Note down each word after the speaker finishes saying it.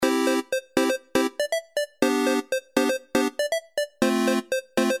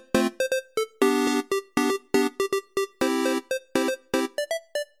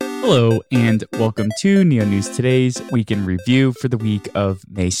Hello, and welcome to Neo News Today's Week in Review for the week of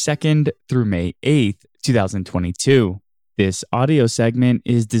May 2nd through May 8th, 2022. This audio segment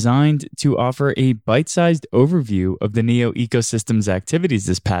is designed to offer a bite-sized overview of the Neo ecosystem's activities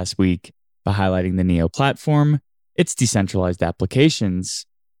this past week by highlighting the Neo platform, its decentralized applications,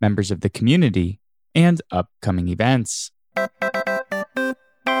 members of the community, and upcoming events.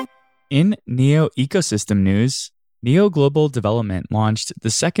 In Neo ecosystem news, Neo Global Development launched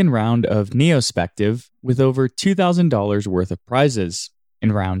the second round of Neospective with over $2,000 worth of prizes.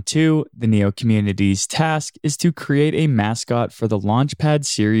 In round 2, the Neo community's task is to create a mascot for the Launchpad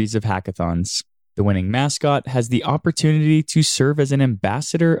series of hackathons. The winning mascot has the opportunity to serve as an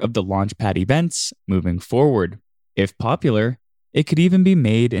ambassador of the Launchpad events moving forward. If popular, it could even be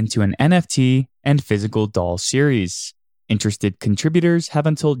made into an NFT and physical doll series. Interested contributors have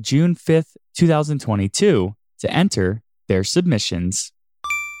until June 5th, 2022 to enter their submissions.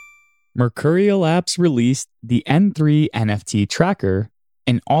 Mercurial Apps released the N3 NFT Tracker,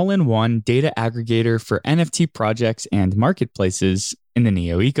 an all-in-one data aggregator for NFT projects and marketplaces in the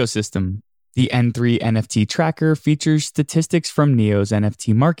Neo ecosystem. The N3 NFT Tracker features statistics from Neo's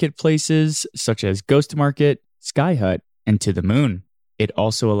NFT marketplaces such as Ghost Market, Skyhut, and To The Moon. It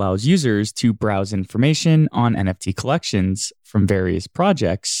also allows users to browse information on NFT collections from various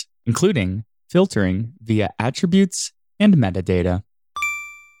projects, including filtering via attributes and metadata.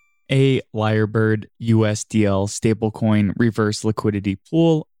 A Lyrebird USDL stablecoin reverse liquidity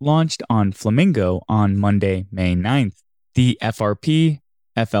pool launched on Flamingo on Monday, May 9th. The FRP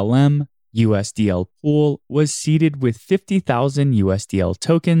FLM USDL pool was seeded with 50,000 USDL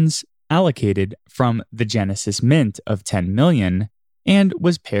tokens allocated from the Genesis mint of 10 million and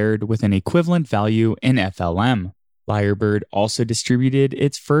was paired with an equivalent value in FLM. Lyrebird also distributed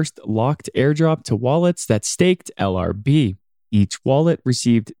its first locked airdrop to wallets that staked LRB. Each wallet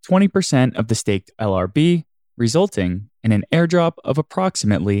received 20% of the staked LRB, resulting in an airdrop of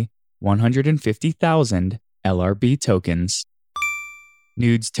approximately 150,000 LRB tokens.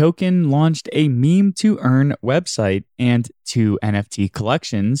 Nudes Token launched a meme-to-earn website and 2 NFT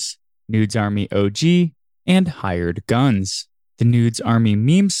collections, Nudes Army OG and Hired Guns. The Nudes Army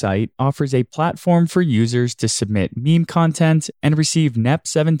meme site offers a platform for users to submit meme content and receive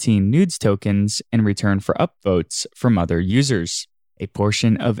NEP17 nudes tokens in return for upvotes from other users. A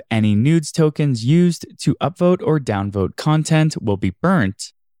portion of any nudes tokens used to upvote or downvote content will be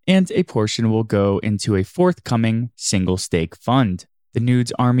burnt, and a portion will go into a forthcoming single stake fund. The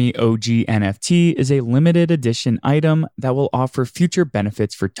Nudes Army OG NFT is a limited edition item that will offer future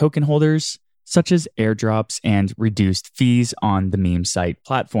benefits for token holders, such as airdrops and reduced fees on the meme site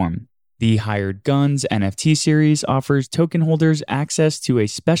platform. The Hired Guns NFT series offers token holders access to a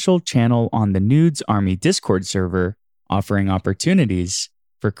special channel on the Nudes Army Discord server, offering opportunities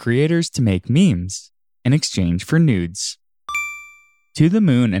for creators to make memes in exchange for nudes. To The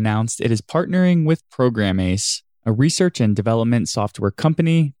Moon announced it is partnering with ProgramAce, a research and development software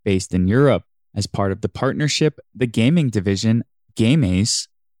company based in Europe. As part of the partnership, the gaming division, GameAce,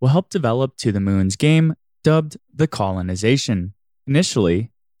 will help develop To The Moon's game, dubbed The Colonization.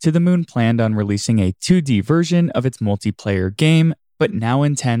 Initially, To The Moon planned on releasing a 2D version of its multiplayer game, but now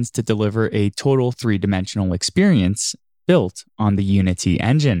intends to deliver a total 3-dimensional experience built on the Unity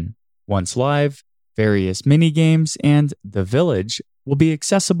engine. Once live, various minigames and The Village will be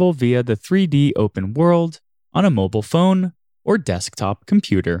accessible via the 3D open world on a mobile phone or desktop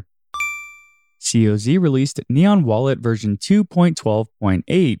computer. COZ released Neon Wallet version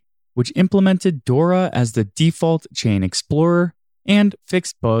 2.12.8, which implemented Dora as the default chain explorer and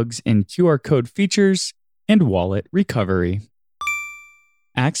fixed bugs in QR code features and wallet recovery.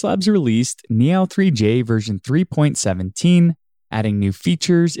 Axe Labs released Neo3j version 3.17, adding new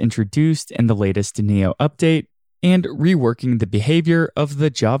features introduced in the latest Neo update and reworking the behavior of the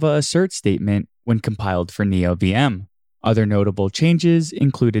Java assert statement when compiled for NeoVM. Other notable changes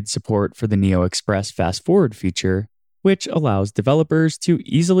included support for the Neo Express Fast Forward feature, which allows developers to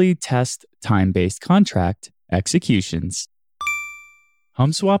easily test time-based contract executions.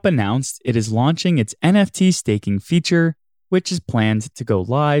 HumSwap announced it is launching its NFT staking feature, which is planned to go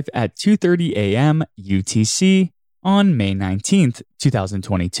live at 2:30 a.m. UTC on May 19th,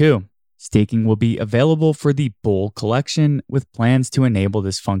 2022. Staking will be available for the Bull collection, with plans to enable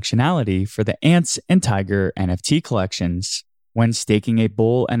this functionality for the Ants and Tiger NFT collections. When staking a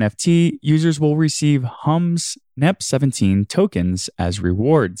Bull NFT, users will receive Hum's NEP17 tokens as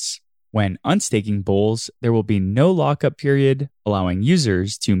rewards. When unstaking Bulls, there will be no lockup period, allowing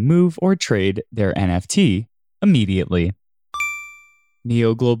users to move or trade their NFT immediately.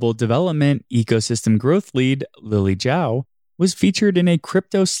 Neo Global Development Ecosystem Growth Lead Lily Zhao was featured in a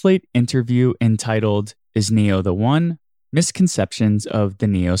Crypto Slate interview entitled, "Is NEO the One? Misconceptions of the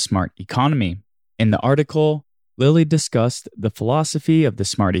NEO Smart Economy." In the article, Lily discussed the philosophy of the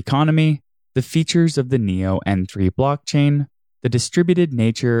smart economy, the features of the NEO N3 blockchain, the distributed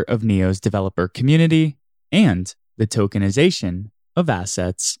nature of NEO's developer community, and the tokenization of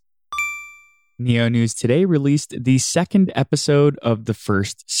assets. NEO News Today released the second episode of the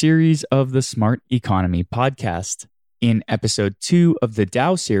first series of the Smart Economy podcast. In episode 2 of the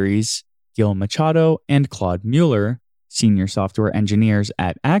DAO series, Gil Machado and Claude Mueller, senior software engineers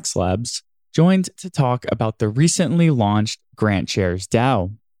at Axe Labs, joined to talk about the recently launched GrantShares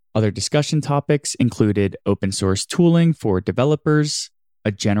DAO. Other discussion topics included open source tooling for developers,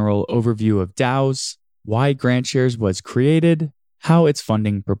 a general overview of DAOs, why GrantShares was created, how its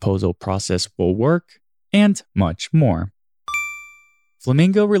funding proposal process will work, and much more.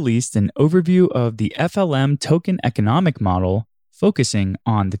 Flamingo released an overview of the FLM token economic model, focusing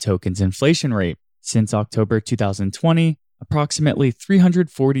on the token's inflation rate. Since October 2020, approximately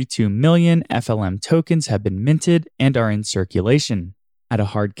 342 million FLM tokens have been minted and are in circulation. At a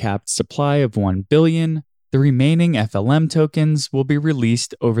hard-capped supply of 1 billion, the remaining FLM tokens will be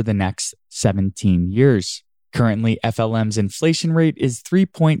released over the next 17 years. Currently, FLM's inflation rate is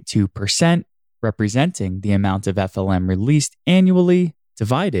 3.2%, representing the amount of FLM released annually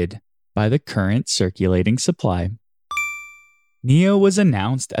divided by the current circulating supply. NEO was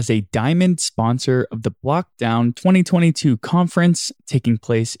announced as a diamond sponsor of the Blockdown 2022 conference taking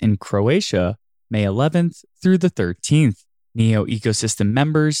place in Croatia, May 11th through the 13th. NEO ecosystem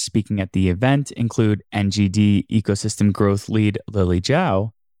members speaking at the event include NGD ecosystem growth lead Lily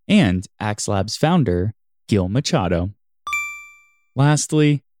Zhao and Axe Labs founder Gil Machado.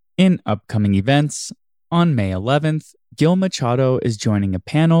 Lastly, in upcoming events, on May 11th, Gil Machado is joining a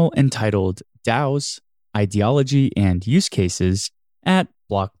panel entitled DAOs, Ideology and Use Cases at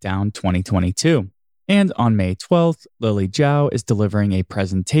Blockdown 2022. And on May 12th, Lily Zhao is delivering a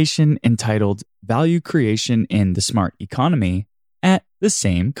presentation entitled Value Creation in the Smart Economy at the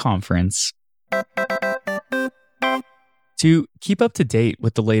same conference. To keep up to date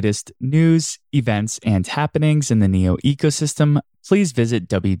with the latest news, events, and happenings in the NEO ecosystem, please visit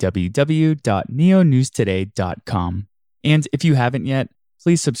www.neonewstoday.com. And if you haven't yet,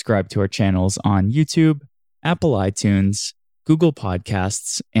 please subscribe to our channels on YouTube, Apple iTunes, Google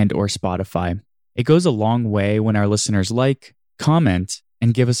Podcasts, and or Spotify. It goes a long way when our listeners like, comment,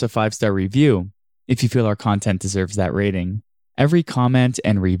 and give us a 5-star review if you feel our content deserves that rating. Every comment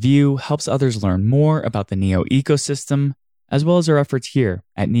and review helps others learn more about the NEO ecosystem, as well as our efforts here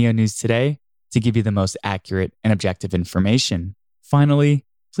at NEO News Today to give you the most accurate and objective information. Finally,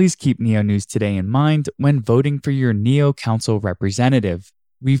 please keep NEO News Today in mind when voting for your NEO Council representative.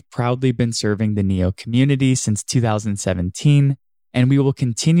 We've proudly been serving the NEO community since 2017, and we will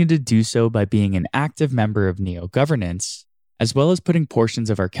continue to do so by being an active member of NEO governance, as well as putting portions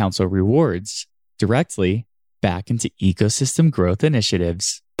of our council rewards directly back into ecosystem growth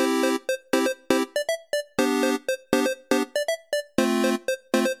initiatives.